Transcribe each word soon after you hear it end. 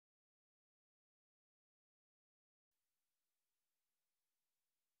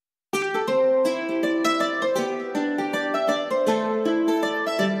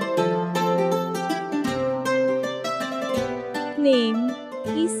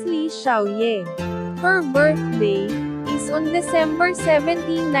Li Xiaoye. Her birthday is on December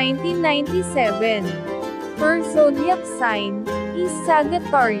 17, 1997. Her zodiac sign is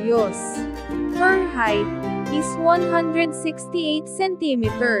Sagittarius. Her height is 168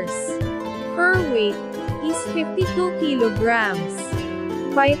 centimeters. Her weight is 52 kilograms.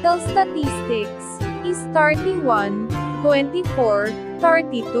 Vital statistics is 31, 24,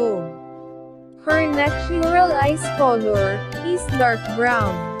 32. Her natural eyes color is dark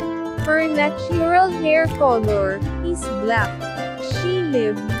brown. Her natural hair color is black. She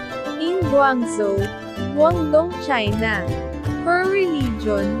lived in Guangzhou, Guangdong, China. Her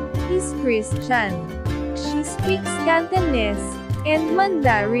religion is Christian. She speaks Cantonese and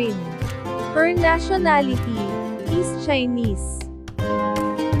Mandarin. Her nationality is Chinese.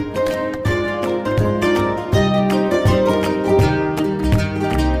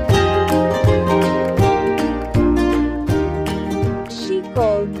 She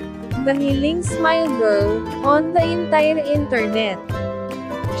called the Healing Smile Girl on the entire internet.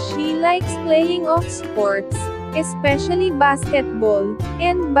 She likes playing off sports, especially basketball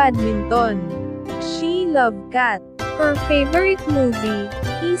and badminton. She loves cat. Her favorite movie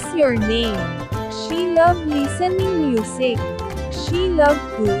is Your Name. She loves listening music. She loves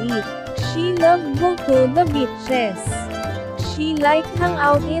to eat. She loves go to the beaches. She likes hang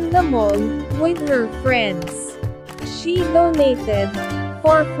out in the mall with her friends. She donated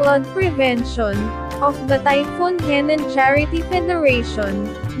for flood prevention of the Typhoon Henan Charity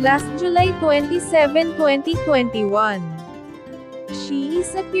Federation last July 27, 2021. She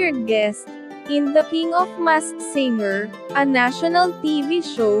is a appeared guest in The King of Masked Singer, a national TV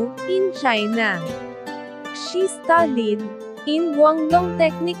show in China. She studied in Guangdong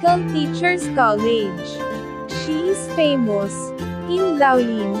Technical Teachers College. She is famous in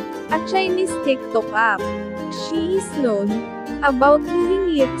Douyin, a Chinese TikTok app. She is known about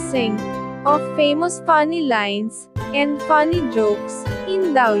doing lip-sync of famous funny lines and funny jokes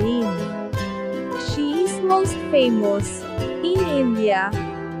in Douyin. She is most famous in India,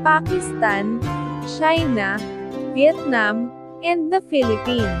 Pakistan, China, Vietnam, and the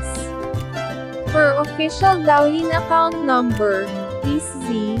Philippines. Her official Douyin account number is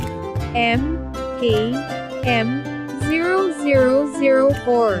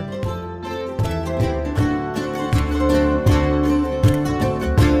ZMKM0004.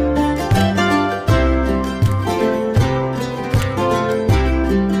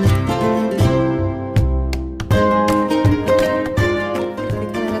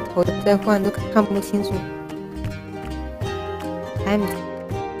头在换都看不清楚。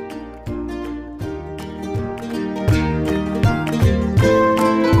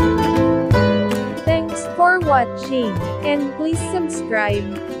Thanks for watching, and please subscribe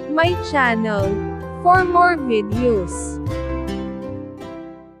my channel for more videos.